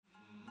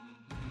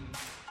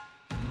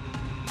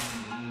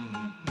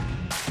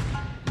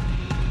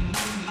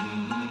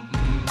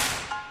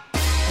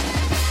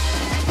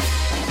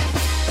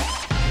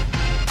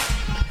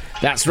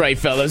That's right,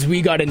 fellas.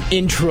 We got an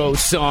intro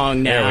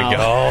song now. There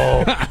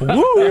we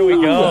go. Woo! There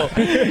we go.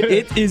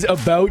 It is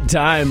about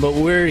time, but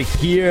we're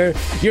here.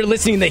 You're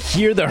listening to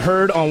Hear the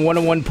Herd on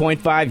 101.5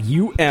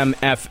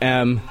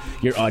 UMFM,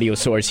 your audio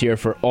source here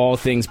for all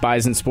things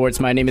Bison sports.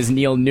 My name is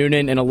Neil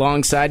Noonan, and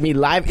alongside me,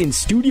 live in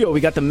studio,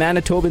 we got the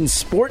Manitoban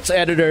sports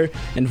editor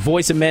and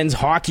voice of men's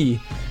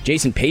hockey,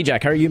 Jason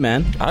Pajak. How are you,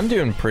 man? I'm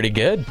doing pretty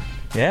good.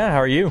 Yeah, how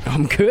are you?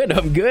 I'm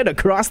good.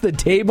 Across the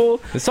table.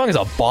 This song is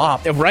a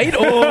bop. Right?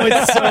 Oh,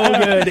 it's so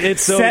good.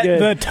 It's so Set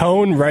good. the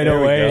tone right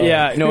away.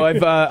 Yeah, no,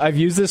 I've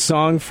used this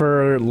song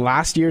for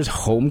last year's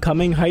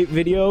homecoming hype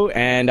video,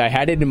 and I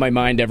had it in my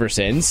mind ever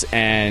since.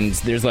 And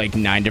there's like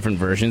 9 different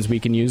versions we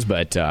can use,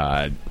 but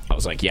I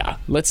was like, yeah,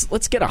 let's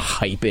get a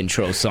hype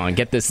intro song,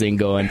 get this thing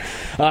going.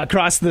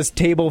 Across this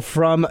table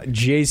from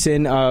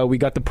Jason, we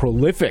got the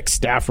prolific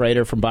staff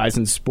writer from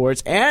Bison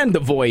Sports and the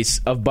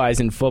voice of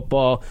Bison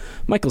football,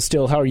 Michael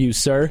Still. How are you,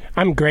 sir?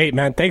 I'm great,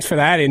 man. Thanks for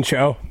that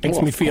intro.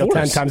 Makes me feel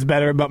 10 times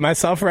better about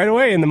myself right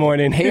away in the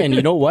morning. Hey, and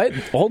you know what?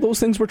 All those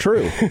things were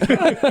true.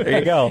 There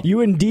you go.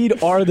 You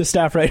indeed are the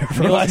staff writer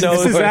for His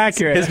nose is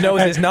accurate. His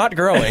nose is not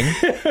growing.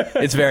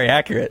 It's very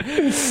accurate.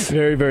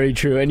 Very, very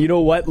true. And you know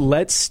what?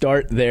 Let's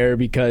start there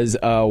because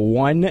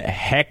one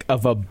heck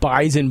of a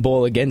Bison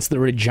Bowl against the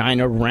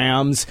Regina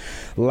Rams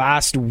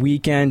last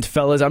weekend.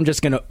 Fellas, I'm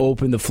just going to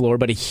open the floor,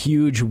 but a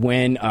huge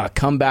win, a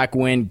comeback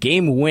win,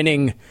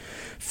 game-winning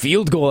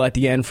field goal at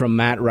the end from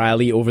Matt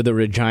Riley over the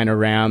Regina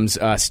Rams.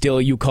 Still,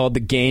 you called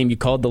the game. You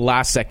called the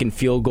last-second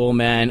field goal,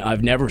 man.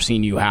 I've never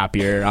seen you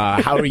happier.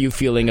 How are you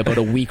feeling about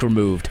a week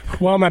removed?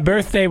 Well, my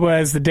birthday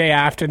was the day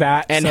after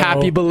that. And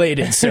happy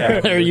belated, sir.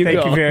 There you go.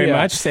 Thank you very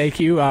much. Thank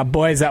you.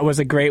 Boys, that was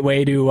a great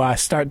way to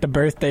start the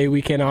birthday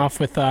weekend off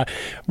with a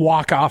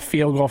walk-off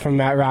field goal from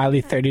Matt Riley,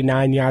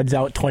 39 yards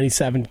out,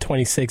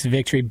 27-26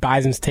 victory.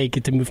 Bisons take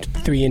it to move to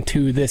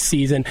 3-2 this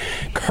season.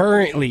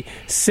 Currently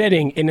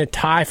sitting in a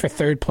tie for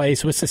third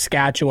place with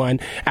Saskatchewan,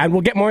 and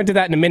we'll get more into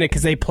that in a minute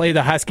because they play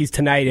the Huskies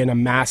tonight in a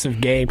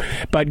massive game.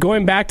 But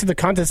going back to the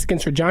contest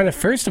against Regina,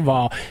 first of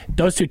all,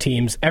 those two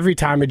teams, every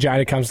time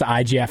Regina comes to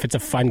IGF, it's a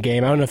fun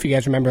game. I don't know if you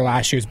guys remember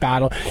last year's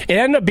battle. It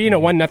ended up being a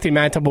 1-0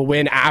 Manitoba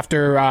win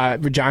after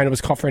Regina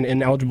was called for an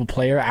ineligible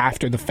player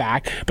after the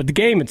fact, but the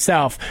game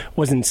itself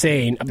was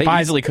insane. They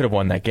easily could have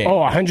won that game.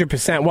 Oh,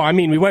 100%. Well, I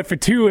mean, we went for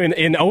 2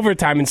 in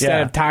overtime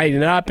instead of tying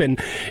it up, and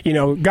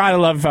gotta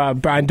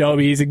love Brian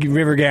Dobie. He's a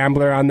river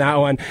gambler on that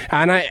one.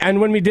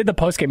 And when we did the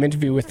post-game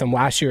interview with him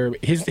last year,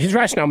 his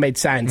rationale made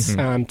sense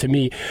to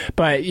me.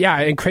 But yeah,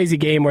 a crazy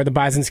game where the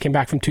Bisons came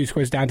back from 2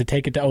 scores down to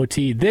take it to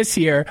OT. This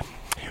year,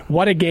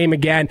 what a game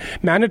again.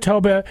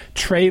 Manitoba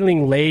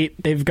trailing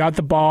late. They've got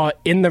the ball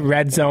in the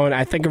red zone,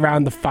 I think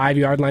around the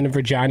 5-yard line of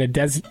Regina.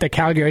 The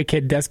Calgary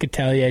kid, Des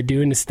Catellier,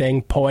 doing his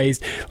thing,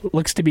 poised,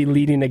 looks to be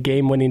leading a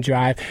game-winning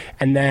drive.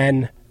 And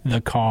then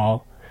the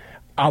call.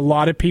 A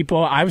lot of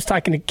people, I was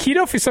talking to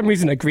Keto for some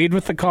reason agreed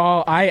with the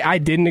call. I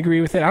didn't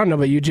agree with it. I don't know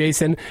about you,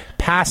 Jason.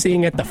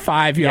 Passing at the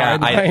 5-yard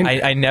line.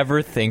 I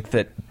never think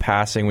that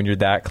passing when you're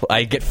that close.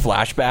 I get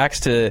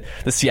flashbacks to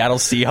the Seattle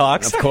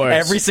Seahawks. Of course.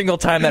 Every single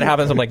time that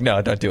happens, I'm like,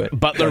 no, don't do it.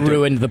 Butler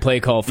ruined the play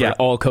call for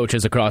all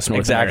coaches across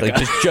North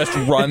America. Just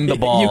run the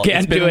ball. You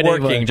can't it's been do it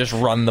working. anymore. Just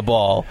run the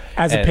ball.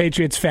 As a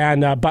Patriots fan,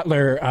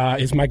 Butler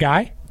is my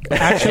guy.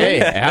 Actually,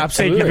 hey,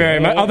 absolutely. Thank you very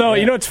much. Although,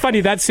 it's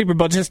funny, that Super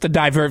Bowl, just to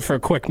divert for a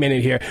quick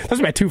minute here, those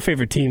are my 2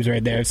 favorite teams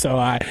right there. So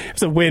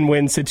it's a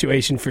win-win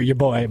situation for your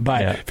boy.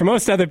 But for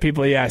most other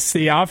people, yes,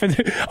 the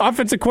offensive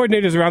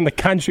coordinators around the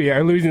country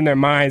are losing their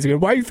minds. Going,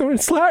 why are you throwing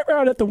a slant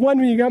route at the 1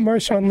 when you got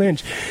Marshawn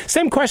Lynch?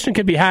 Same question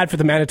could be had for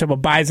the Manitoba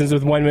Bisons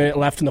with 1 minute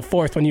left in the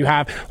fourth when you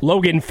have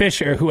Logan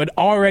Fisher, who had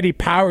already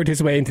powered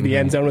his way into the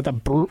end zone with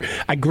a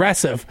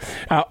aggressive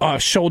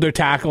shoulder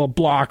tackle,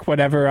 block,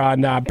 whatever,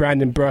 on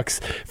Brandon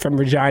Brooks from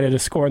Regina to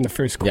score in the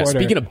first quarter. Yeah,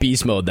 speaking of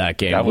beast mode that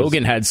game,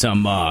 Logan had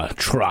some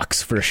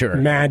trucks for sure.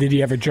 Man, did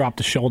he ever drop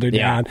the shoulder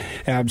down.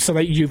 So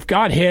that you've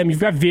got him,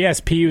 you've got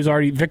VSP, who's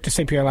already Victor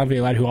St. Pierre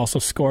Laviolette, who also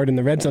scored in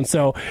the red zone.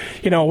 So,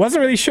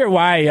 wasn't really sure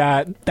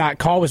why that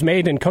call was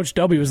made, and Coach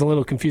Dobie was a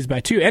little confused by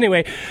it too.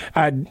 Anyway,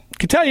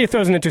 Catellier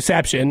throws an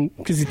interception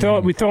because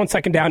we throw on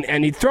second down,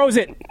 and he throws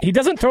it. He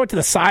doesn't throw it to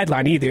the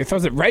sideline either. He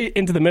throws it right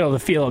into the middle of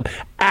the field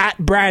at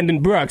Brandon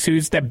Brooks,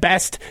 who's the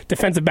best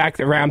defensive back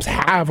the Rams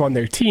have on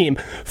their team,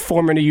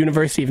 former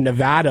University of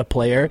Nevada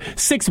player,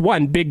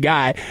 6'1", big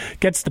guy,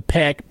 gets the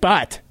pick,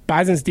 but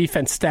Bison's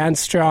defense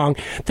stands strong.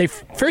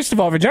 First of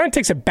all, Regina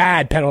takes a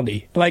bad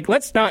penalty.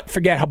 Let's not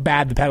forget how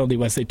bad the penalty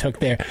was they took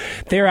there.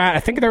 They're at, I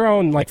think, their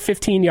own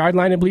 15-yard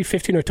line, I believe,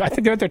 15 or 2. I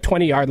think they're at their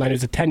 20-yard line. It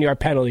was a 10-yard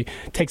penalty.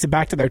 Takes it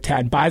back to their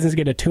 10. Bisons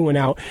get a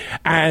 2-and-out.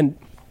 And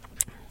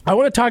I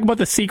want to talk about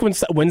the sequence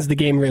that wins the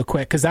game real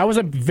quick, because that was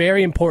a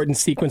very important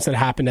sequence that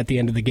happened at the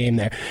end of the game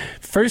there.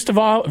 First of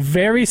all,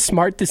 very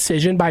smart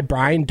decision by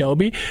Brian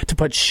Dobie to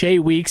put Shea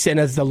Weeks in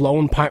as the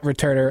lone punt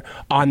returner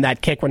on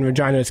that kick when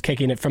Regina was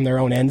kicking it from their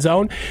own end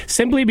zone.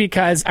 Simply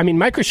because, I mean,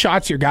 Mike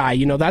Rashad's your guy.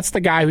 You know, that's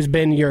the guy who's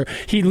been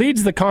he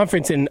leads the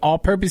conference in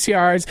all-purpose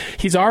yards.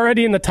 He's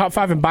already in the top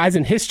 5 in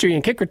Bison history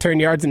and kick return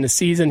yards in the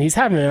season. He's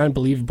having an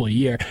unbelievable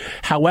year.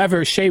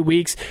 However, Shea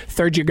Weeks,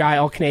 third-year guy,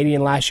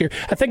 All-Canadian last year,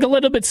 I think a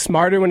little bit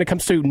smarter when it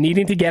comes to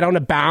needing to get on a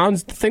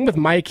bounds. The thing with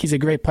Mike, he's a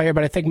great player,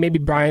 but I think maybe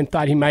Brian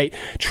thought he might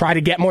try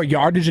to get more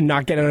yardage and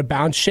not get on a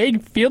bounds. Shea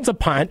fields a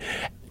punt,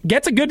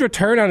 gets a good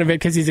return out of it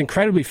because he's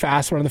incredibly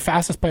fast, one of the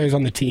fastest players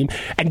on the team,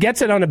 and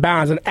gets it on a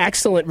bounds, an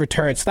excellent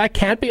return. So that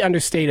can't be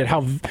understated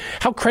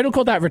how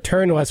critical that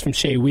return was from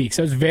Shea Weeks.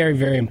 It was very,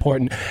 very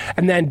important.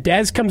 And then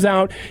Dez comes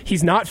out.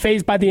 He's not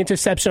fazed by the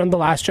interception on the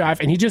last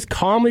drive, and he just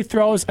calmly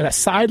throws a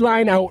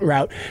sideline out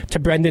route to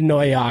Brendan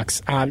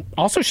Noyox.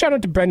 Also, shout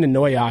out to Brendan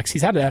Noyox.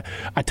 He's had a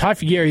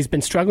tough year. He's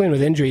been struggling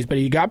with injuries, but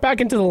he got back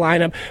into the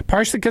lineup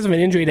partially because of an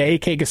injury to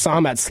A.K.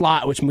 Gassam at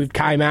slot, which moved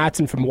Kai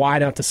Matson from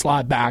wide out to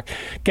slot back.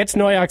 Gets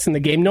Noyox in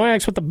the game.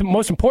 Noyox with the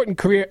most important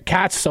career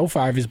catch so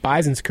far of his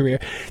Bison's career,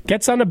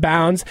 gets on a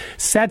bounds,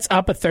 sets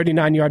up a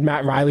 39-yard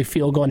Matt Riley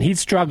field goal, and he'd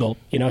struggled.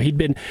 You know,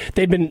 Regina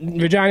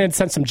had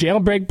sent some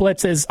jailbreak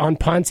blitzes on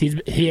punts.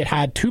 He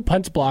had 2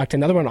 punts blocked,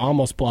 another one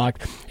almost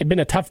blocked. It'd been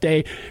a tough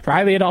day.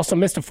 Riley had also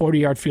missed a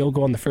 40-yard field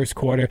goal in the first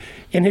quarter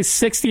in his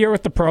 6th year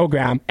with the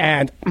program,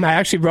 and I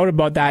actually wrote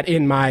about that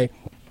in my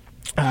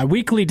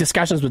weekly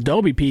discussions with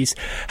Dobie piece,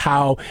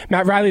 how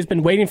Matt Riley's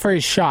been waiting for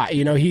his shot.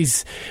 You know, he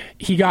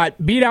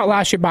got beat out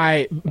last year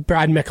by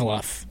Brad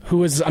Mikuloff, who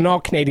was an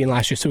All-Canadian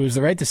last year, so it was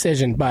the right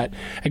decision. But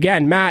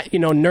again, Matt, you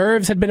know,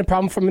 nerves had been a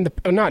problem for him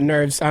not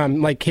nerves,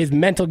 like his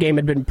mental game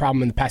had been a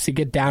problem in the past. He'd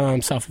get down on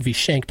himself if he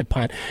shanked a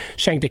punt,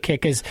 shanked a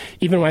kick. Because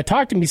even when I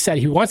talked to him, he said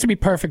he wants to be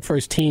perfect for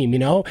his team. You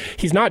know,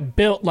 he's not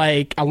built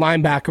like a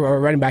linebacker or a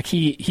running back.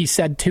 He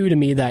said too to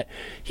me that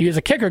he was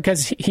a kicker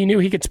because he knew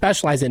he could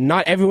specialize in.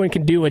 Not everyone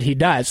can do what he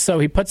does, so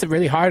he puts it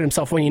really hard on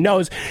himself when he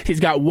knows he's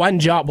got one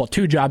job, well,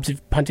 2 jobs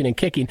of punting and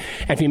kicking,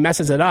 and if he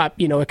messes it up,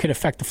 you know, it could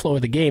affect the flow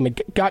of the game.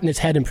 It got in his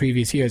head in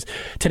previous years.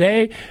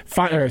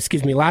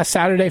 Last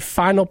Saturday,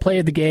 final play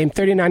of the game,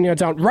 39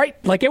 yards out,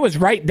 it was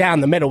right down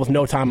the middle with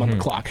no time on the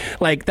clock.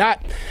 Like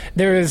that,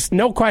 there is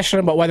no question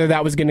about whether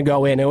that was going to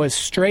go in. It was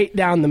straight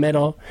down the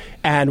middle,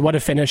 and what a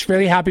finish.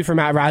 Really happy for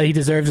Matt Riley. He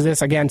deserves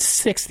this. Again,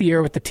 6th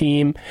year with the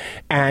team,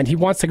 and he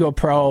wants to go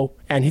pro,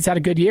 and he's had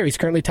a good year. He's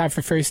currently tied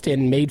for first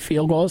in made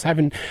field goals,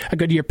 having a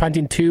good year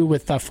punting too,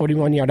 with a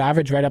 41-yard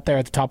average right up there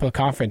at the top of the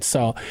conference.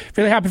 So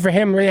really happy for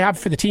him, really happy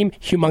for the team.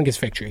 Humongous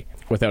victory.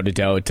 Without a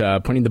doubt,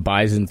 putting the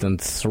Bisons on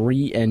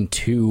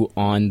 3-2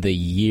 on the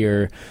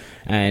year.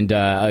 And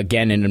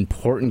again, an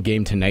important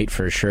game tonight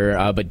for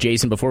sure. But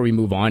Jason, before we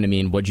move on, I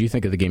mean, what do you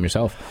think of the game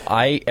yourself?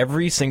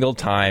 Every single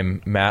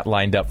time Matt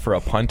lined up for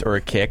a punt or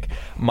a kick,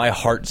 my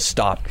heart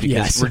stopped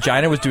because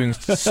Regina was doing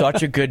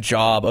such a good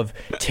job of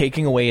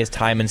taking away his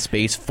time and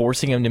space,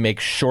 forcing him to make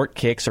short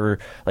kicks or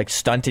like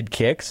stunted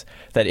kicks.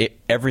 That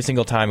every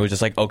single time it was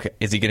just like, okay,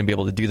 is he going to be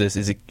able to do this?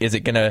 Is he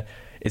going to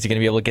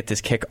be able to get this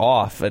kick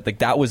off? Like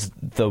that was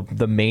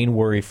the main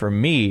worry for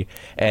me.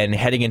 And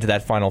heading into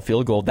that final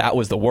field goal, that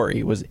was the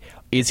worry.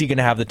 Is he going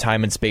to have the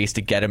time and space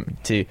to get him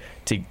to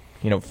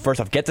first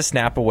off, get the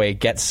snap away,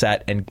 get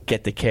set, and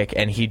get the kick?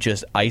 And he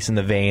just ice in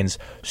the veins,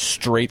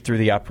 straight through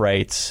the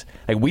uprights.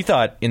 Like we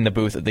thought in the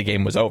booth that the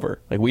game was over.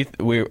 Like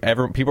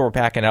people were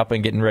packing up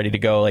and getting ready to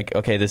go. Like,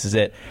 okay, this is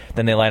it.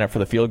 Then they line up for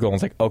the field goal, and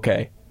it's like,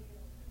 okay,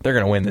 they're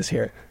going to win this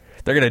here.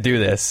 They're going to do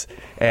this.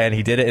 And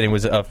he did it, and it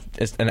was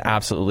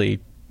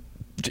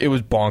it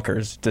was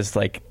bonkers. Just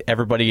like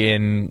everybody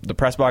in the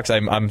press box,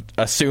 I'm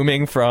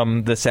assuming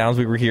from the sounds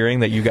we were hearing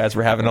that you guys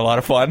were having a lot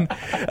of fun.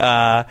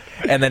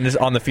 And then just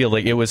on the field,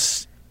 like it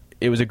was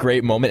a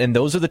great moment. And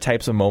those are the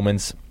types of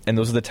moments, and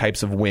those are the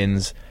types of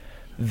wins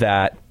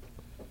that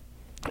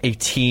a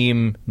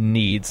team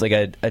needs. Like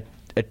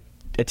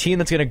a team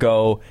that's going to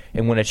go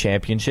and win a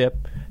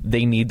championship,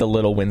 they need the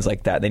little wins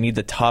like that. They need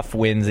the tough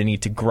wins. They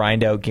need to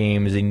grind out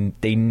games.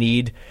 They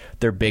need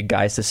their big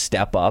guys to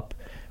step up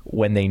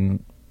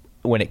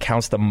when it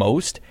counts the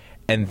most,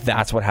 and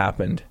that's what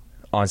happened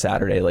on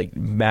Saturday. Like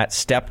Matt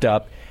stepped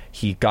up,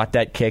 he got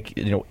that kick,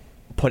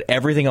 put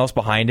everything else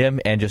behind him,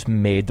 and just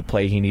made the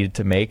play he needed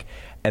to make,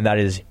 and that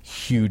is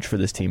huge for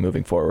this team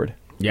moving forward.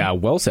 Yeah,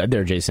 well said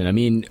there, Jason. I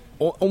mean,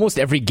 almost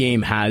every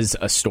game has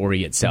a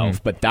story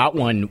itself, but that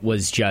one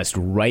was just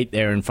right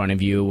there in front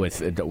of you with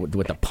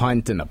the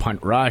punt and the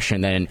punt rush,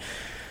 and then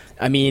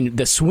I mean,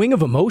 the swing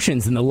of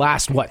emotions in the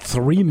last,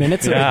 3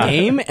 minutes of the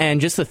game,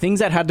 and just the things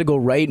that had to go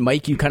right.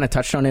 Mike, you kind of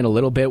touched on it a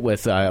little bit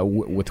with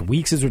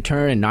Weeks'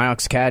 return and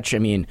Noyox's catch. I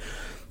mean,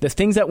 the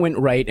things that went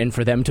right, and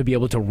for them to be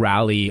able to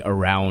rally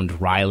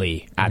around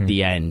Riley at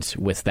the end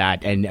with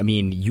that. And, I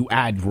mean, you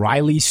add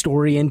Riley's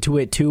story into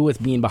it, too,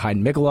 with being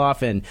behind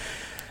Mikuloff and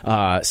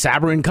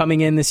Sabourin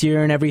coming in this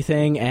year and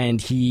everything, and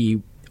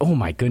he oh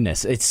my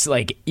goodness, it's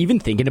like, even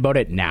thinking about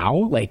it now,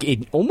 like,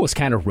 it almost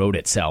kind of wrote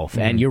itself.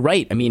 And you're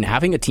right. I mean,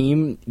 having a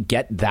team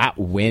get that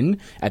win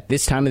at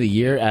this time of the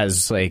year,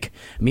 as like,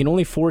 I mean,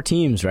 only 4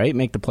 teams, right,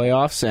 make the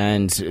playoffs,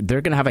 and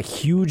they're going to have a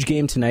huge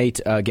game tonight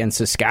against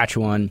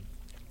Saskatchewan.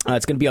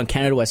 It's going to be on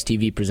Canada West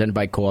TV, presented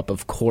by Co-op,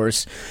 of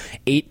course,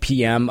 8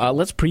 p.m.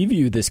 Let's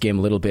preview this game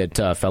a little bit,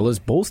 fellas.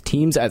 Both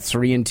teams at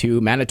 3-2.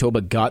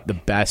 Manitoba got the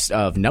best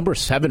of number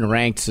 7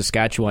 ranked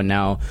Saskatchewan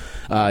now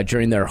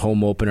during their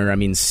home opener. I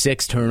mean,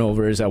 6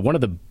 turnovers. One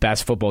of the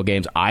best football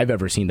games I've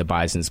ever seen the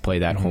Bisons play,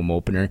 that home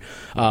opener.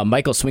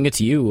 Michael, swing it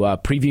to you.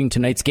 Previewing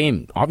tonight's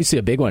game. Obviously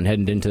a big one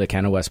heading into the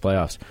Canada West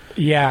playoffs.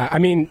 Yeah, I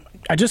mean,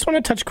 I just want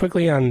to touch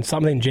quickly on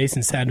something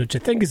Jason said, which I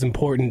think is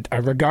important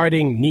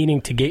regarding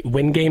needing to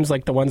win games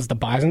like the ones the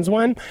Bisons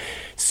won.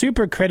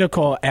 Super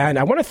critical, and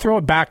I want to throw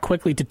it back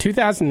quickly to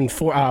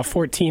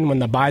 2014 when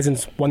the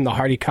Bisons won the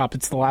Hardy Cup.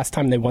 It's the last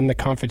time they won the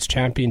conference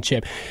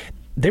championship.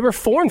 They were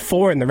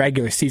 4-4 in the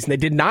regular season. They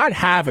did not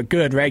have a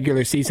good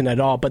regular season at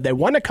all, but they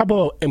won a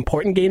couple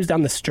important games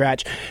down the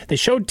stretch. They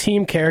showed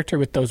team character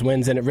with those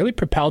wins, and it really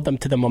propelled them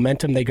to the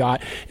momentum they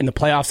got in the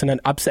playoffs and an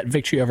upset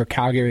victory over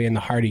Calgary in the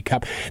Hardy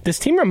Cup. This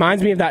team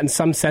reminds me of that in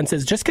some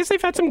senses, just because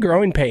they've had some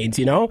growing pains,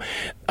 you know?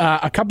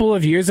 A couple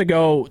of years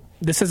ago,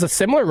 this is a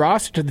similar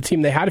roster to the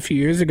team they had a few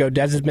years ago.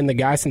 Des has been the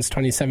guy since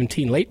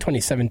 2017, late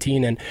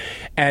 2017,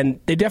 and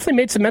they definitely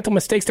made some mental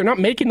mistakes. They're not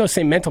making those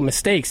same mental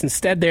mistakes.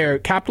 Instead, they're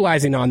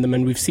capitalizing on them,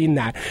 and we've seen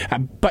that.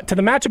 But to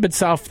the matchup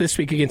itself this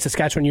week against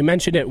Saskatchewan, you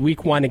mentioned it,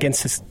 week 1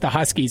 against the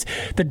Huskies.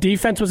 The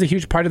defense was a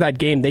huge part of that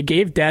game. They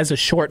gave Des a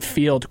short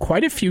field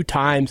quite a few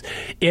times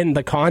in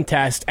the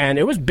contest, and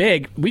it was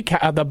big.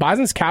 The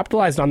Bisons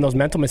capitalized on those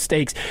mental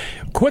mistakes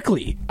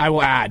quickly, I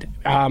will add.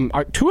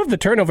 2 of the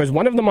turnovers,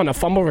 one of them on a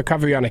fumble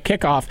recovery on a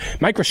kickoff.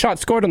 Mike Rashad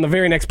scored on the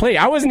very next play.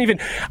 I was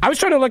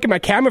trying to look at my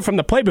camera from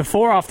the play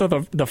before off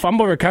the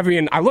fumble recovery,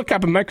 and I look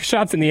up and Mike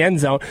Rashad's in the end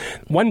zone.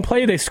 One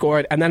play they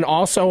scored, and then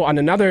also on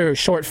another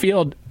short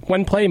field,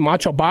 one play,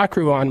 Macho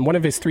Bakru on one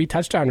of his 3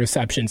 touchdown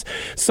receptions.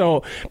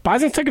 So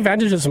Bisons took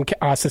advantage of some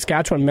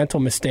Saskatchewan mental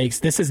mistakes.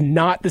 This is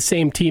not the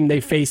same team they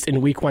faced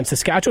in week 1.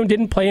 Saskatchewan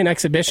didn't play an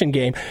exhibition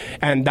game,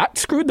 and that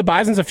screwed the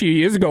Bisons a few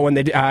years ago when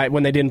they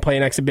didn't play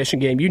an exhibition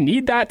game. You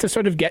need that to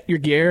sort of get your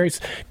gears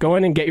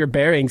going and get your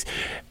bearings.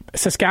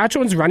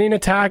 Saskatchewan's running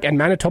attack and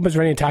Manitoba's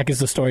running attack is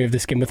the story of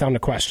this game, without a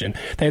question.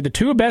 They are the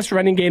 2 best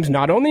running games,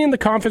 not only in the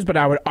conference, but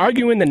I would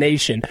argue in the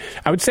nation.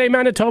 I would say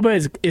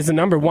Manitoba is the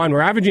number 1. We're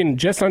averaging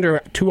just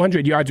under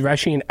 200 yards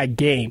rushing a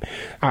game.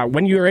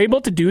 When you're able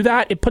to do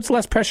that, it puts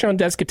less pressure on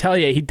Des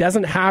Ketelier. He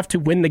doesn't have to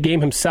win the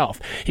game himself.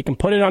 He can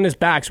put it on his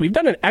back. So we've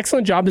done an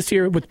excellent job this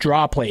year with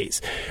draw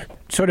plays,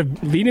 sort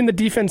of leading the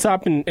defense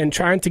up and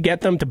trying to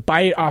get them to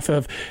bite off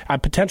of a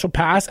potential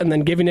pass and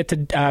then giving it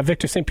to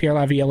Victor St. Pierre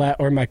Laviolette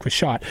or Mike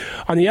Rashad.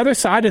 On the other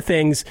side of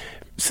things,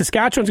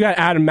 Saskatchewan's got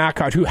Adam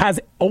Mackart, who has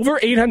over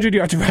 800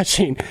 yards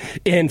rushing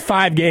in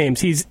 5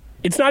 games.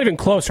 It's not even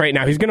close right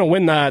now. He's going to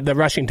win the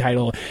rushing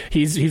title.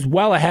 He's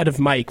well ahead of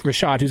Mike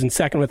Rashad, who's in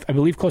second with, I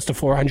believe, close to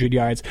 400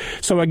 yards.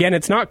 So, again,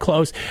 it's not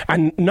close.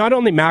 And not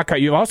only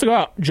Mackart, you've also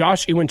got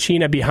Josh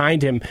Iwanchina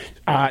behind him.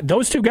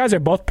 Those 2 guys are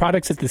both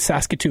products of the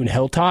Saskatoon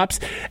Hilltops.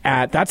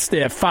 That's the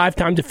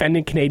 5-time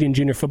defending Canadian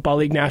Junior Football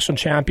League national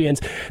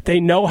champions.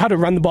 They know how to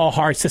run the ball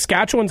hard.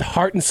 Saskatoon's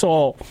heart and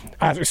soul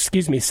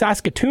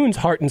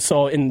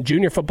in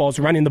junior football is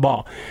running the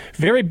ball.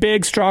 Very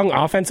big, strong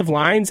offensive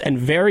lines and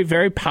very,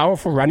 very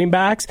powerful running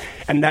backs,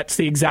 and that's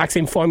the exact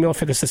same formula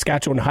for the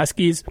Saskatchewan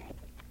Huskies.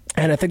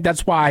 And I think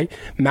that's why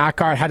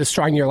Mackart had a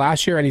strong year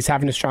last year, and he's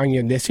having a strong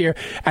year this year.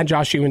 And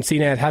Josh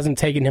Iwanchina, it hasn't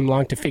taken him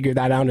long to figure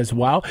that out as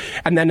well.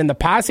 And then in the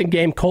passing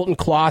game, Colton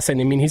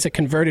Clausen, I mean, he's a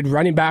converted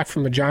running back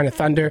from Regina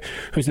Thunder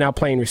who's now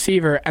playing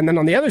receiver. And then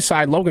on the other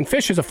side, Logan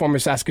Fisher's a former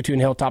Saskatoon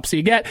Hilltop. So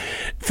you get,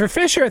 for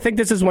Fisher, I think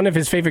this is one of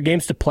his favorite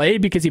games to play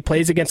because he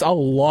plays against a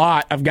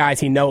lot of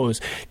guys he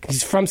knows.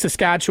 He's from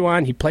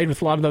Saskatchewan. He played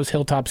with a lot of those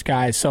Hilltops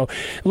guys. So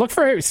look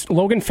for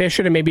Logan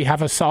Fisher to maybe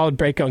have a solid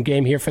breakout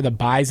game here for the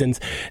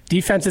Bisons.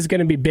 Defense is going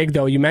to be big,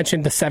 though. You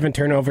mentioned the 7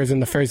 turnovers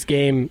in the first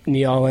game,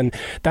 Neil, and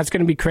that's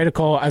going to be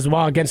critical as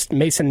well against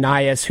Mason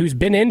Nias, who's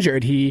been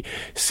injured. He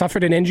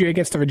suffered an injury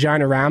against the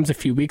Regina Rams a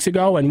few weeks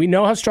ago, and we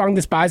know how strong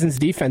this Bison's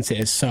defense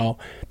is, so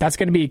that's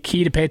going to be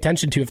key to pay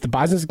attention to. If the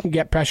Bisons can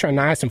get pressure on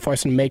Nias and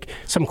force him to make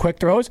some quick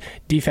throws,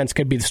 defense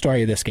could be the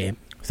story of this game.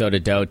 Without a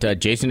doubt.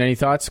 Jason, any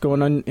thoughts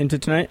going on into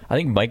tonight? I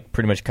think Mike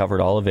pretty much covered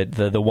all of it.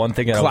 The one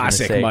thing I was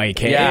classic say, Mike.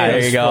 Hey, yeah,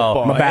 there you go.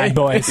 Football, my bad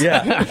boys.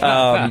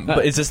 Yeah,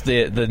 but it's just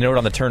the note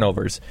on the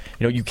turnovers.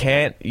 You know, you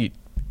can't.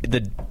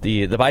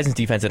 The Bison's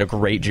defense did a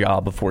great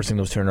job of forcing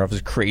those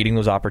turnovers, creating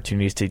those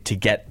opportunities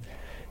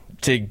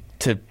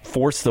to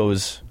force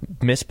those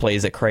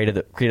misplays that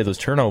created those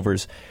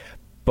turnovers.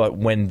 But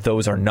when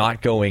those are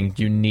not going,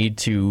 you need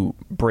to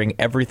bring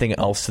everything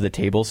else to the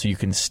table so you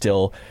can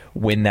still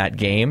win that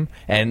game.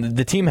 And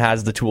the team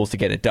has the tools to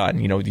get it done.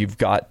 You know, you've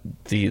got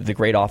the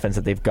great offense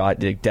that they've got.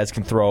 Des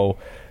can throw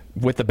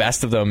with the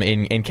best of them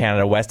in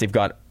Canada West. They've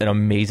got an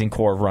amazing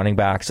core of running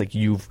backs.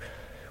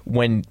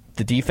 When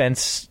the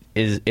defense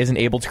isn't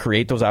able to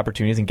create those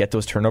opportunities and get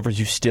those turnovers,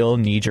 you still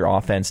need your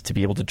offense to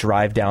be able to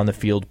drive down the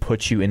field,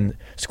 put you in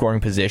scoring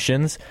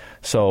positions.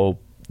 So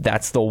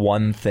that's the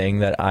one thing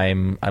that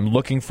I'm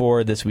looking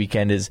for this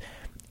weekend is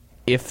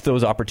if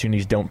those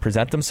opportunities don't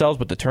present themselves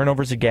with the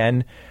turnovers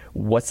again,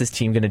 what's this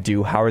team going to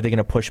do? How are they going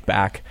to push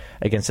back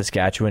against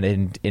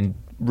Saskatchewan and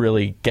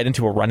really get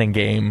into a running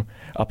game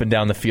up and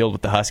down the field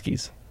with the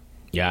Huskies?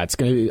 Yeah, it's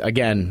going to,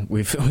 again,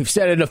 we've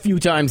said it a few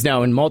times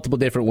now in multiple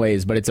different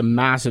ways, but it's a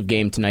massive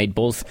game tonight.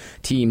 Both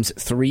teams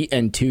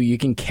 3-2. You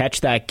can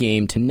catch that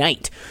game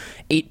tonight,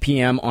 8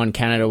 p.m. on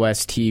Canada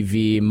West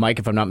TV. Mike,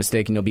 if I'm not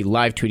mistaken, you'll be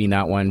live tweeting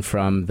that one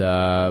from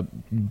the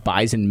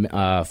Bison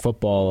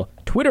football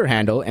Twitter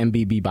handle,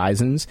 MB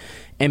Bisons,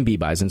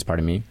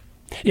 pardon me.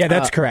 Yeah,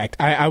 that's correct.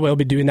 I will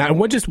be doing that.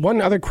 And just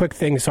one other quick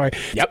thing, sorry.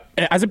 Yep.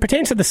 As it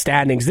pertains to the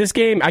standings, this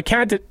game, I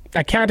can't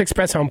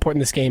express how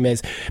important this game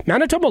is.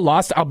 Manitoba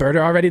lost to Alberta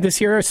already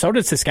this year. So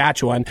did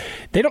Saskatchewan.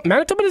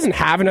 Manitoba doesn't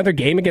have another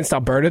game against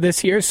Alberta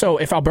this year. So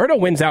if Alberta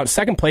wins out,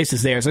 second place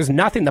is theirs. There's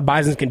nothing the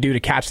Bisons can do to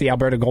catch the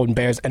Alberta Golden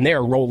Bears, and they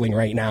are rolling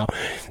right now.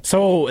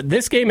 So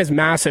this game is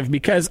massive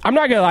because I'm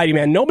not going to lie to you,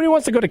 man. Nobody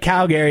wants to go to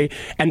Calgary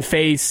and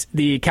face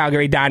the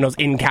Calgary Dinos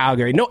in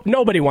Calgary.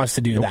 Nobody wants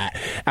to do that.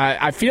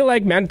 I feel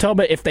like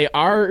Manitoba, if they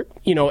are,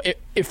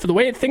 if the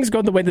way things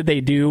go the way that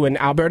they do, and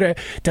Alberta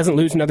doesn't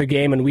lose another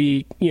game, and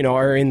we,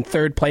 are in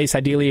third place,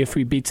 ideally, if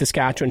we beat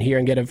Saskatchewan here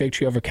and get a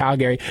victory over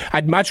Calgary,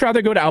 I'd much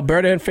rather go to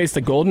Alberta and face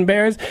the Golden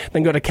Bears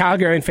than go to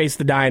Calgary and face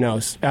the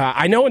Dinos.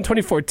 I know in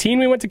 2014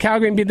 we went to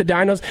Calgary and beat the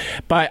Dinos,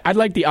 but I'd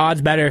like the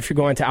odds better if you're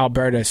going to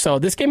Alberta. So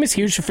this game is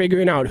huge for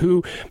figuring out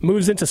who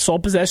moves into sole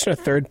possession of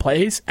third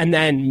place, and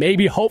then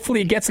maybe,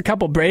 hopefully, gets a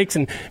couple breaks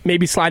and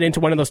maybe slide into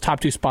one of those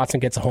top two spots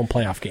and gets a home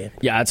playoff game.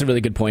 Yeah, that's a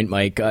really good point,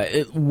 Mike.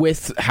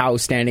 With how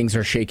standings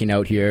are shaking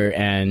out here,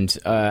 and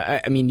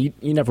you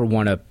never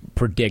want to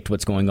predict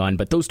what's going on,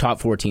 but those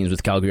top four teams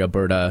with Calgary,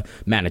 Alberta,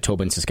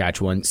 Manitoba, and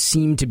Saskatchewan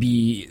seem to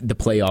be the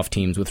playoff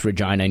teams, with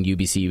Regina and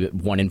UBC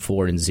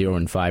 1-4 and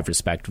 0-5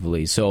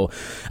 respectively. So,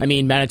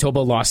 Manitoba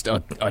lost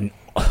a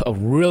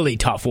really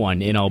tough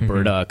one in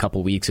Alberta a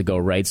couple weeks ago,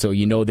 right? So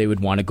they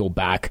would want to go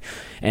back.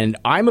 And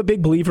I'm a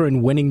big believer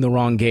in winning the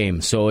wrong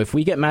game. So if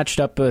we get matched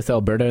up with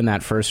Alberta in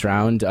that first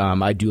round,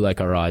 I do like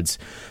our odds.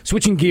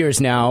 Switching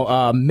gears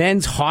now,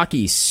 men's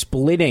hockey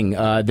splitting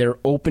their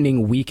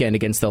opening weekend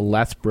against the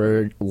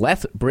Lethbridge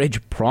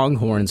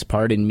Pronghorns,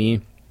 pardon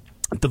me.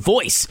 The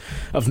voice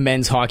of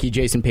men's hockey,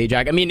 Jason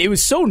Pajak. It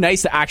was so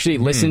nice to actually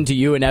listen to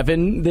you and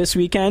Evan this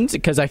weekend,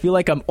 because I feel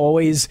like I'm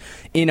always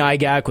in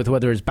IGAC with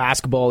whether it's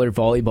basketball or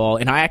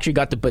volleyball, and I actually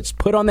got to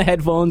put on the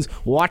headphones,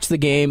 watch the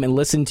game, and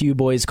listen to you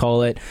boys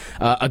call it.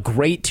 A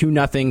great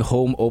 2-0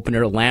 home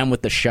opener, Lamb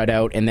with the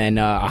shutout, and then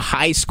a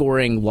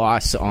high-scoring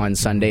loss on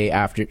Sunday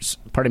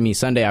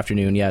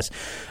afternoon, yes,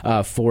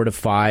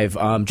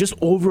 4-5. Just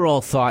overall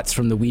thoughts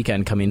from the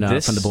weekend coming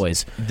from the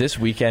boys. This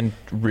weekend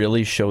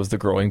really shows the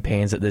growing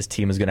pains that this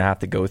team is going to have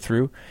to go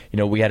through.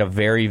 We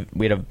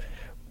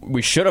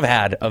should have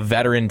had a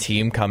veteran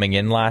team coming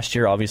in last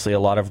year. Obviously, a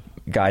lot of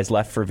guys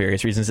left for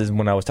various reasons. And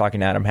when I was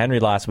talking to Adam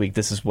Henry last week,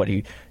 this is what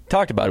he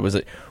talked about. It was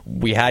that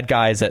we had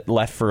guys that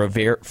left for a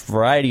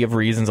variety of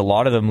reasons, a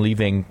lot of them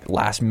leaving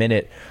last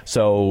minute.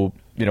 So,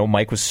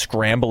 Mike was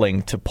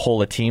scrambling to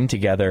pull a team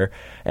together,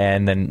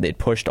 and then it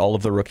pushed all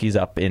of the rookies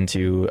up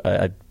into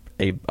a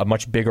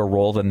much bigger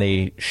role than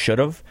they should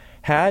have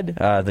had.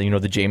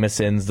 The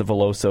Jamesons, the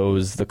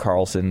Velosos, the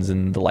Carlsons,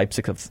 and the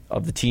Leipzig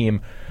of the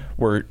team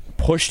were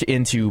pushed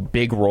into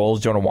big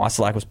roles. Jonah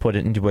Wasilak was put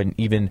into an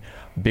even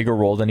bigger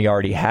role than he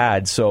already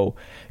had. So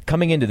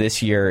coming into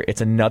this year,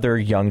 it's another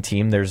young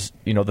team. There's,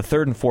 the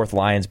third and fourth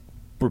lines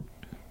were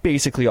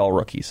basically all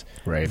rookies.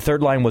 Right. The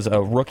third line was a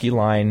rookie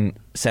line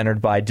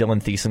centered by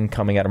Dylan Thiessen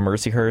coming out of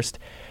Mercyhurst.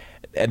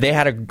 They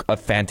had a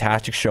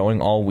fantastic showing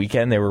all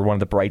weekend. They were one of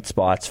the bright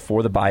spots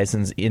for the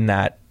Bisons in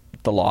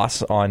the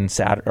loss on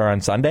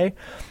Sunday.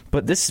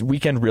 But this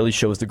weekend really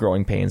shows the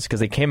growing pains, because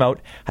they came out,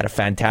 had a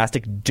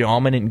fantastic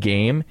dominant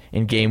game.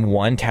 In game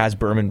one, Taz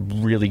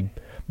Berman really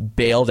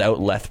bailed out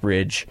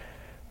Lethbridge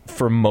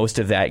for most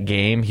of that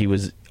game. He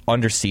was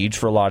under siege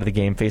for a lot of the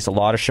game, faced a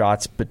lot of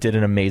shots, but did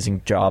an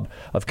amazing job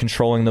of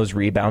controlling those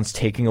rebounds,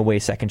 taking away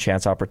second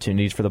chance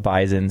opportunities for the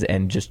Bisons,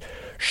 and just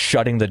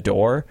shutting the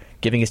door,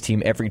 giving his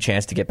team every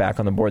chance to get back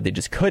on the board. They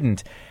just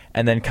couldn't.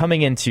 And then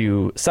coming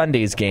into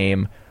Sunday's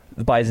game,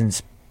 the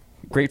Bisons,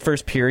 great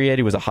first period.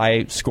 It was a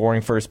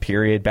high-scoring first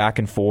period, back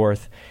and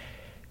forth.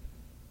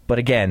 But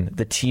again,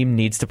 the team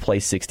needs to play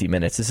 60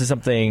 minutes. This is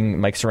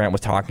something Mike Sarant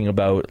was talking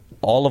about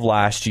all of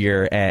last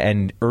year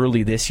and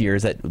early this year,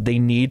 is that they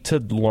need to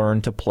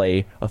learn to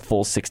play a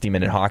full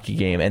 60-minute hockey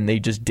game, and they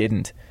just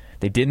didn't.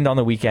 They didn't on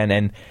the weekend,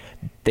 and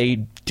they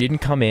didn't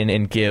come in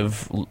and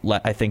give,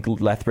 I think,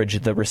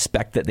 Lethbridge the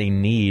respect that they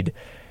need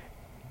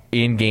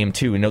in game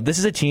two. This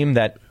is a team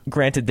that,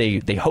 granted, they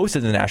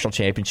hosted the national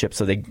championship,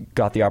 so they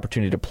got the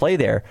opportunity to play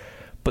there,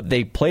 but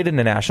they played in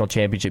a national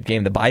championship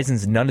game. The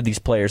Bisons, none of these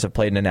players have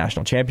played in a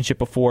national championship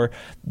before.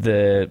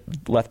 The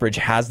Lethbridge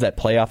has that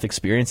playoff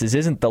experience. This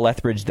isn't the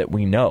Lethbridge that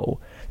we know.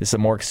 This is a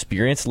more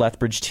experienced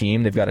Lethbridge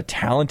team. They've got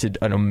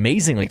an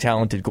amazingly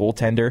talented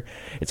goaltender.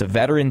 It's a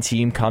veteran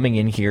team coming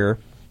in here,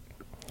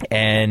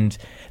 and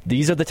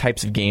these are the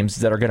types of games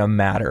that are going to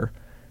matter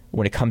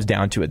when it comes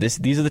down to it.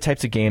 These are the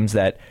types of games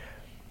that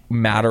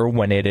matter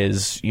when it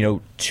is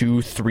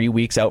 2-3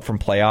 weeks out from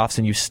playoffs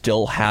and you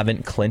still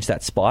haven't clinched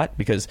that spot,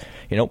 because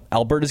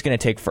Alberta's going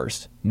to take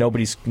first.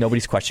 Nobody's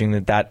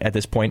questioning that at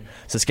this point.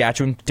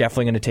 Saskatchewan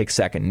definitely going to take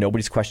second.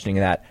 Nobody's questioning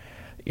that.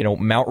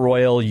 Mount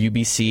Royal,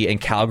 UBC, and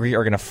Calgary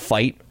are going to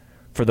fight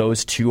for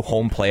those 2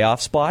 home playoff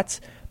spots,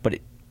 but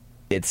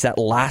it's that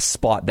last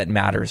spot that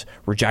matters.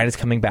 Regina's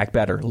coming back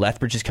better.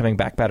 Lethbridge is coming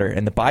back better,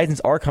 and the Bisons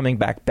are coming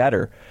back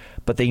better.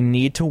 But they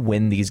need to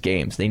win these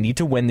games. They need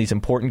to win these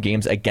important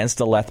games against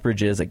the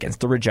Lethbridges, against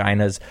the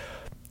Reginas.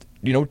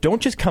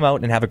 Don't just come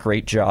out and have a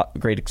great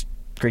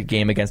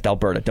game against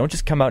Alberta. Don't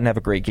just come out and have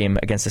a great game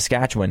against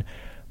Saskatchewan.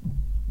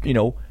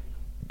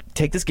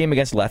 Take this game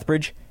against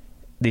Lethbridge,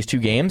 these 2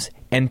 games,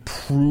 and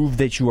prove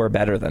that you are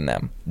better than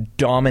them.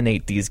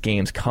 Dominate these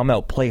games. Come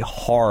out, play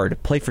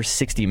hard, play for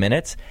 60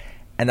 minutes.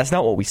 And that's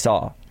not what we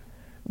saw.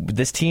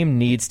 This team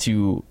needs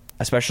to,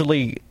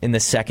 especially in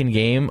the second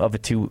game of a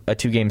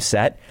two-game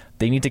set,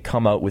 they need to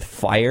come out with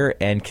fire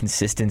and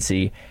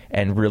consistency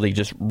and really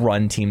just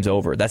run teams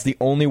over. That's the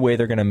only way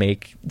they're going to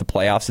make the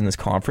playoffs in this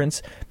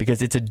conference,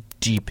 because it's a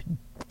deep,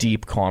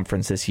 deep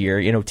conference this year.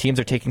 Teams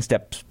are taking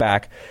steps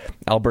back.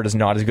 Alberta's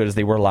not as good as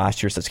they were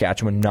last year.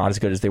 Saskatchewan not as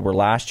good as they were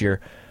last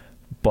year.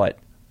 But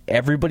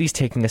everybody's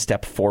taking a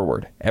step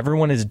forward.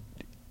 Everyone is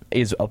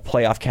a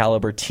playoff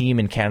caliber team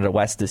in Canada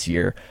West this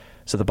year.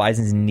 So the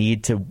Bisons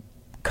need to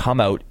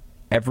come out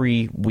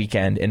every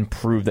weekend and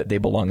prove that they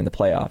belong in the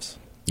playoffs.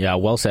 Yeah,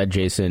 well said,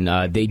 Jason.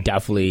 They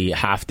definitely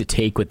have to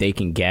take what they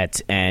can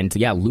get. And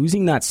yeah,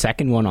 losing that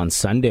second one on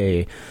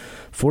Sunday,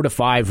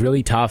 4-5,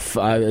 really tough.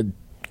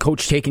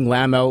 Coach taking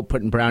Lamb out,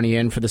 putting Brownie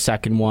in for the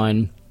second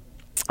one.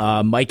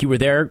 Mike, you were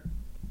there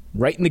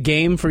right in the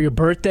game for your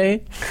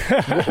birthday.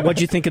 What'd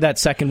you think of that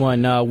second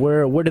one?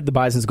 Where did the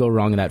Bisons go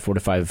wrong in that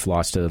 4-5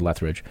 loss to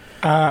Lethbridge?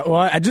 Well,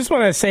 I just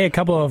want to say a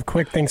couple of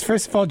quick things.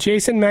 First of all,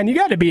 Jason, man, you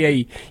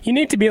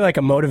need to be like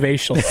a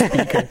motivational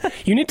speaker.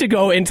 You need to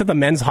go into the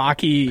men's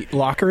hockey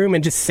locker room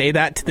and just say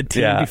that to the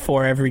team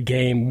before every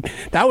game.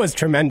 That was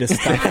tremendous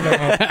stuff.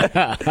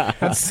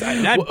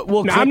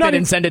 We'll clip it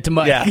and send it to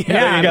Mike. Yeah,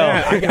 there you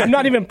go. I'm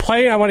not even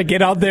playing. I want to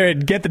get out there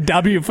and get the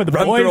W for the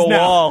Run boys through a now.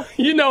 wall.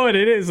 You know what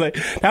it is.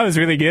 That was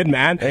really good,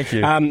 man. Thank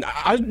you.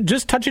 I was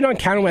just touching on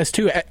Canada West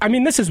too. I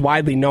mean, this is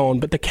widely known,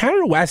 but the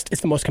Canada West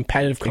is the most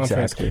competitive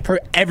conference for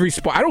every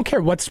sport. I don't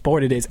care what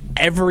sport it is.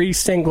 Every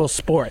single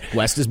sport.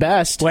 West is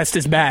best. West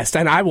is best,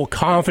 and I will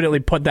confidently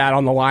put that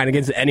on the line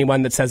against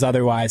anyone that says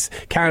otherwise.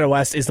 Canada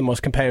West is the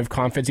most competitive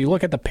conference. You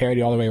look at the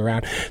parity all the way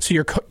around. So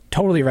you're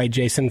totally right,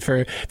 Jason.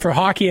 For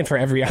hockey and for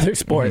every other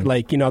sport,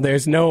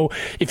 there's no.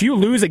 If you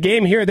lose a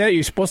game here or there,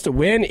 you're supposed to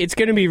win. It's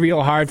going to be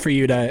real hard for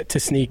you to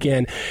sneak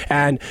in.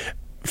 And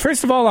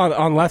first of all,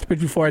 on Lethbridge,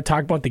 before I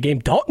talk about the game,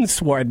 Dalton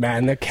Sword,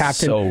 man, the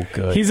captain. So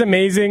good. He's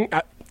amazing.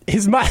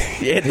 His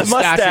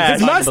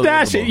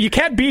mustache. You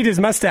can't beat his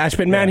mustache,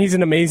 but man, he's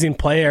an amazing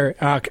player.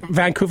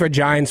 Vancouver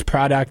Giants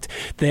product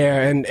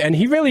there, and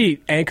he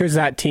really anchors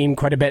that team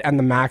quite a bit. And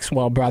the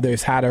Maxwell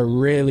brothers had a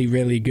really,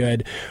 really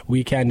good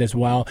weekend as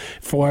well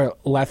for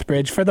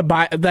Lethbridge. For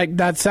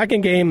that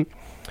second game,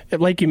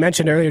 like you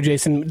mentioned earlier,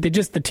 Jason,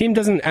 the team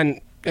doesn't. And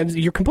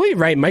you're completely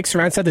right. Mike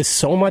Saran said this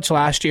so much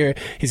last year.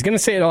 He's going to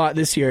say it a lot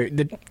this year.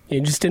 That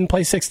you just didn't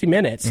play 60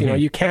 minutes. Mm-hmm.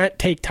 You can't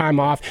take time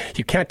off.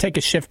 You can't take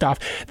a shift off.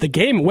 The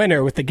game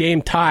winner with the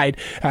game tied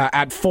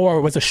at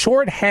 4 was a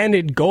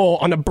shorthanded goal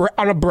on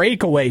a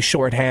breakaway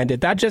shorthanded.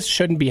 That just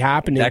shouldn't be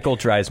happening. That goal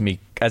drives me,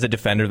 as a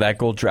defender,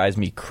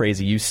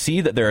 crazy. You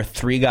see that there are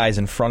 3 guys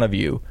in front of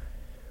you.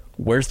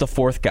 Where's the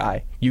 4th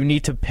guy? You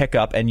need to pick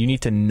up, and you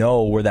need to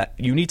know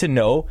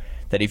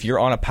that if you're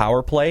on a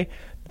power play,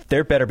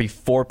 there better be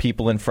 4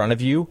 people in front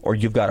of you or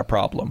you've got a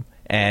problem.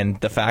 And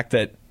the fact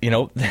that,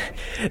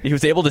 he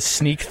was able to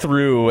sneak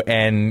through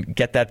and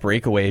get that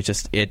breakaway,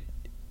 it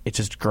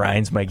just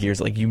grinds my gears.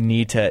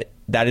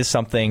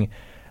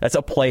 That's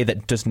a play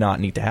that does not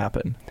need to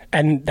happen.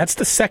 And that's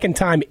the second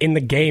time in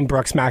the game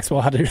Brooks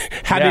Maxwell had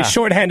a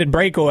shorthanded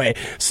breakaway.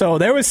 So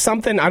there was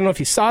something, I don't know if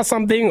you saw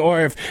something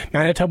or if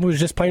Manitoba was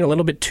just playing a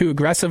little bit too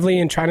aggressively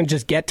and trying to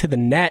just get to the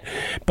net.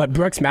 But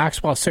Brooks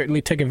Maxwell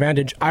certainly took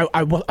advantage.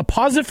 A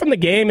positive from the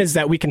game is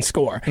that we can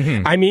score.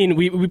 Mm-hmm. I mean,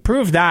 we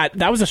proved that.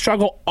 That was a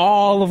struggle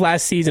all of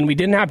last season. We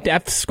didn't have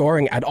depth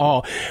scoring at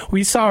all.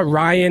 We saw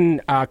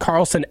Ryan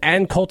Carlson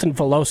and Colton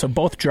Veloso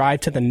both drive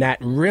to the net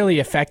really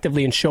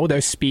effectively and show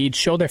their speed,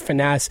 show their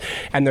finesse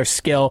and their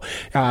skill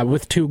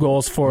with 2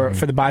 goals for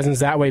the Bisons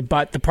that way.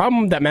 But the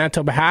problem that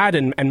Manitoba had,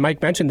 and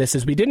Mike mentioned this,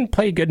 is we didn't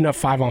play good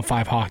enough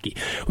 5-on-5 hockey.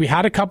 We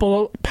had a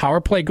couple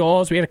power play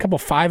goals. We had a couple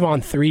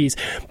 5-on-3s.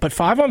 But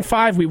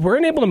 5-on-5, we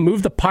weren't able to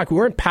move the puck. We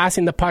weren't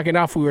passing the puck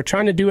enough. We were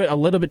trying to do it a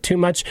little bit too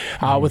much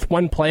with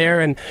one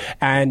player,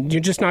 and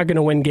you're just not going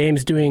to win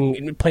games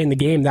playing the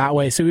game that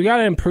way. So we got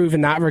to improve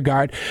in that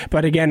regard.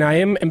 But again, I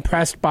am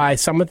impressed by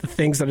some of the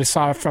things that I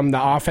saw from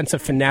the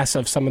offensive finesse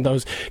of some of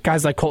those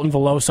guys like Colton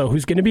Veloso,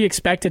 who's going to be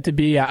expected to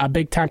be a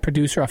big-time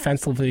producer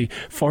offensively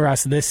for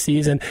us this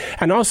season.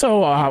 And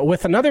also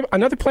with another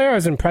player I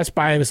was impressed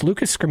by was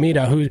Lucas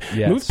Skrmita, who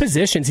moved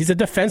positions. He's a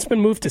defenseman,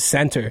 moved to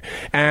center.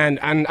 And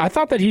I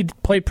thought that he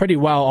played pretty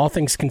well, all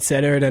things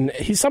considered. And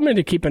he's somebody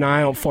to keep an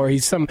eye out for.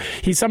 He's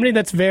somebody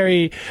that's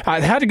very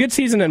had a good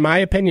season, in my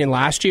opinion,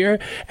 last year,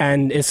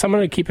 and is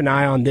someone to keep an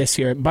eye on this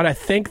year. But I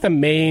think the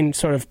main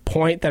sort of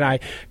point that I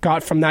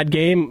got from that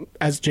game,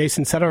 as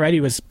Jason said already,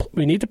 was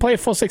we need to play a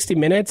full 60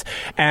 minutes,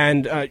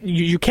 and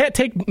you can't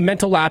take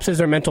mental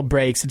lapses or mental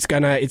breaks. It's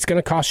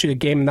gonna cost you the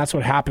game, and that's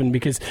what happened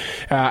because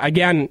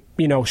again,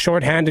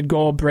 shorthanded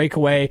goal,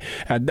 breakaway.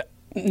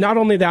 Not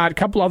only that, a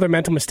couple other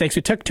mental mistakes.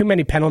 We took too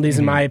many penalties,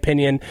 in my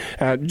opinion.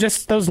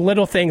 Just those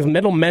little things,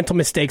 little mental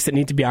mistakes that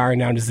need to be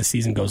ironed out as the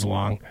season goes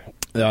along.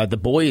 The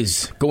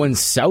boys going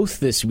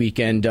south this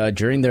weekend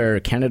during their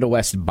Canada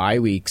West bye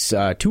weeks.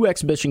 2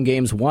 exhibition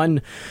games,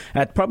 one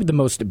at probably the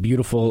most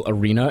beautiful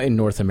arena in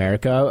North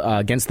America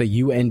against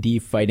the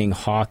UND Fighting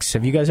Hawks.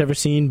 Have you guys ever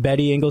seen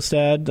Betty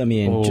Ingolstadt? I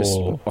mean,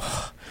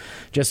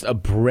 just a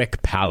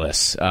brick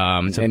palace.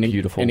 It's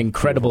an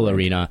incredible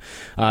arena.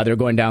 They're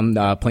going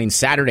down playing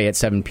Saturday at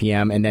 7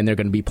 p.m. and then they're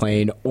going to be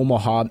playing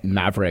Omaha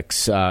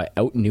Mavericks out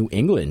in New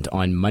England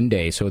on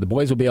Monday. So the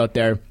boys will be out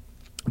there.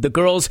 The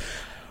girls,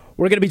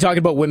 we're going to be talking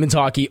about women's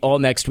hockey all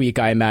next week,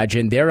 I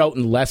imagine. They're out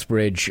in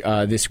Lethbridge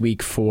this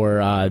week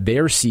for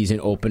their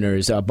season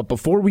openers. But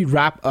before we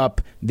wrap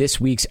up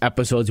this week's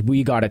episodes,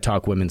 we got to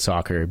talk women's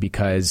soccer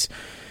because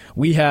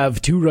we have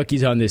 2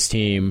 rookies on this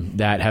team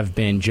that have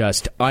been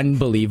just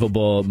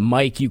unbelievable.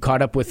 Mike, you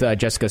caught up with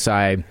Jessica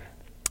Sai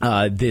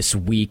this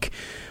week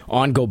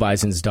on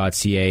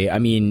GoBisons.ca. I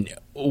mean,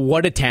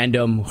 what a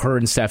tandem, her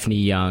and Stephanie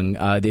Young.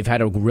 They've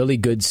had a really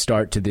good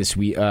start to this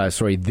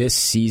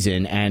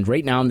season, and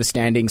right now in the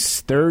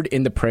standings, 3rd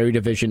in the Prairie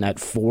Division at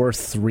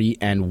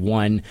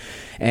 4-3-1,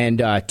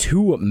 and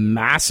 2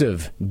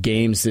 massive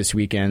games this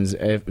weekend.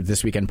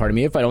 Pardon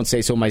me, if I don't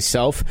say so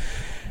myself.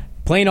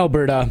 Playing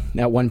Alberta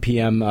at 1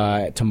 p.m.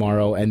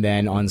 Tomorrow, and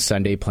then on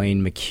Sunday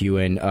playing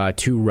McEwen.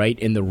 2 right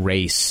in the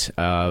race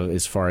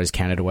as far as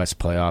Canada West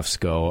playoffs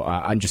go.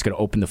 I'm just going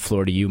to open the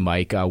floor to you,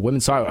 Mike.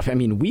 Women's soccer, I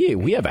mean,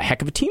 we have a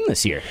heck of a team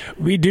this year.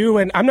 We do,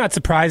 and I'm not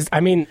surprised.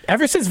 I mean,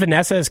 ever since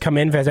Vanessa has come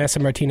in, Vanessa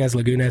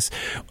Martinez-Lagunas,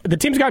 the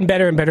team's gotten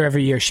better and better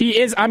every year. She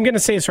is, I'm going to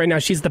say this right now,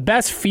 she's the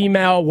best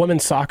female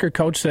women's soccer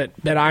coach that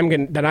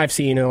I've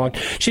seen in a long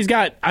time. She's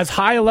got as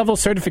high a level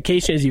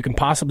certification as you can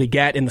possibly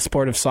get in the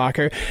sport of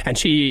soccer, and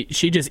she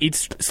just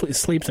eats,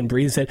 sleeps, and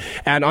breathes it.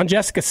 And on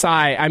Jessica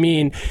Sai, I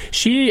mean,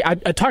 I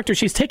talked to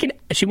her.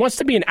 She wants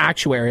to be an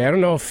actuary. I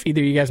don't know if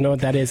either of you guys know what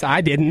that is.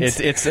 I didn't.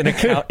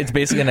 It's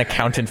basically an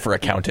accountant for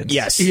accountants.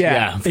 Yes.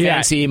 Yeah.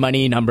 Fancy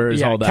money,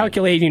 numbers, all that.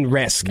 Calculating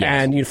risk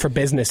and for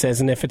businesses,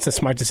 and if it's a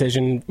smart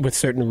decision with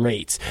certain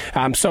rates.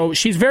 So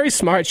she's very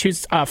smart.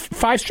 She's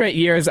 5 straight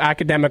years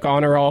academic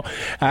honor roll,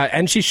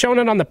 and she's shown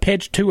it on the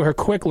pitch too. Her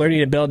quick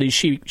learning ability.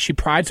 She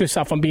prides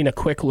herself on being a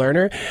quick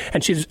learner,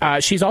 and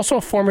she's also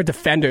a former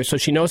defender. So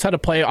she knows how to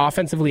play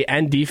offensively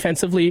and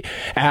defensively,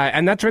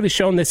 and that's really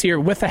shown this year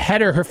with a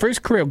header. Her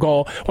first career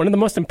goal, one of the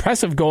most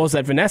impressive goals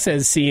that Vanessa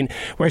has seen,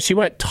 where she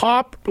went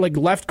top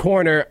left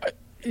corner,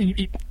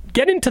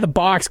 get into the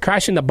box,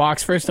 crashing the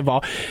box first of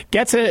all,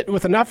 gets it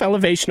with enough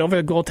elevation over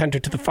the goaltender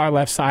to the far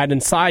left side,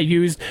 and Sai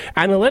used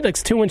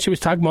analytics too when she was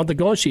talking about the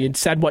goal. She had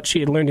said what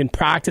she had learned in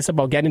practice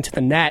about getting to the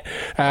net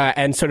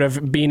and sort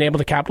of being able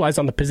to capitalize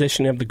on the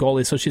position of the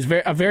goalie. So she's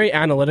a very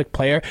analytic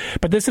player,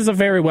 but this is a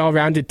very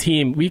well-rounded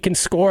team. We can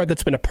score.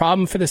 That's been a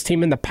problem for this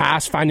team in the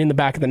past. Finding the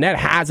back of the net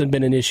hasn't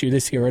been an issue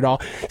this year at all.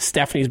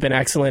 Stephanie's been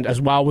excellent as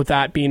well with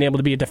that, being able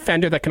to be a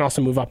defender that can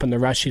also move up in the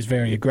rush. She's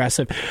very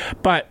aggressive.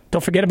 But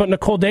don't forget about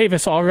Nicole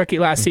Davis, all rookie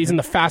last season,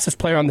 the fastest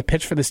player on the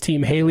pitch for this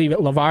team. Haley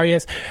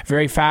Lavarius,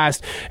 very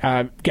fast.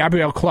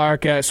 Gabrielle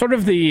Clark, sort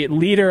of the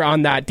leader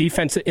on that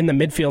defense in the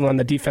midfield and on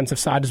the defensive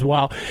side as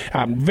well.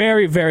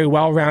 Very, very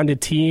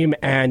well-rounded team.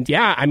 And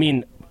yeah, I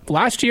mean,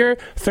 last year,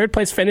 3rd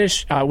place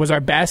finish was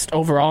our best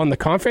overall in the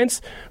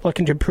conference.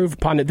 Looking to improve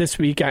upon it this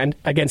weekend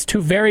against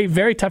 2 very,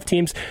 very tough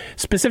teams.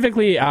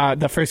 Specifically,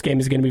 the first game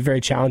is going to be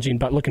very challenging,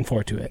 but looking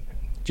forward to it.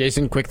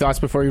 Jason, quick thoughts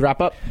before we wrap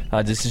up?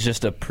 This is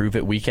just a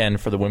prove-it weekend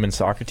for the women's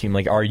soccer team.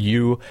 Are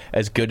you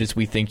as good as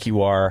we think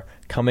you are?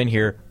 Come in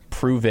here,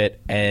 prove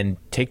it, and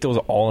take those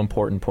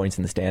all-important points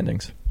in the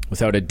standings.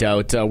 Without a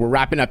doubt. We're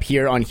wrapping up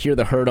here on Hear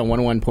the Herd on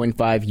 101.5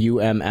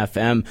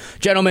 UMFM.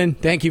 Gentlemen,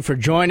 thank you for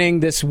joining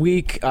this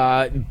week.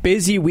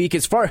 Busy week.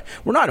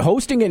 We're not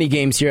hosting any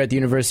games here at the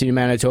University of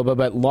Manitoba,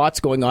 but lots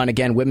going on.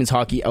 Again, women's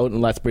hockey out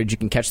in Lethbridge. You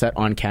can catch that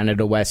on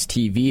Canada West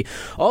TV.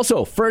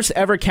 Also, first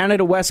ever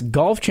Canada West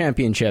Golf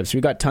Championships.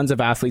 We got tons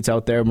of athletes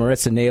out there.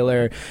 Marissa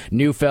Naylor,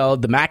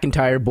 Neufeld, the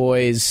McIntyre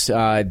boys.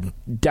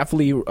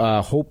 Definitely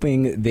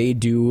hoping they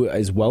do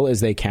as well as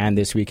they can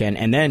this weekend.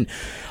 And then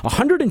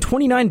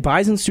 129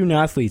 Bison student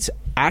athletes,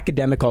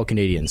 academic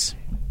All-Canadians.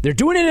 They're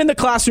doing it in the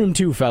classroom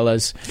too,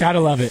 fellas. Gotta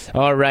love it.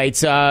 All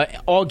right.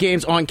 All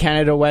games on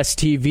Canada West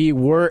TV.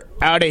 We're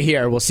out of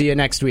here. We'll see you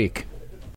next week.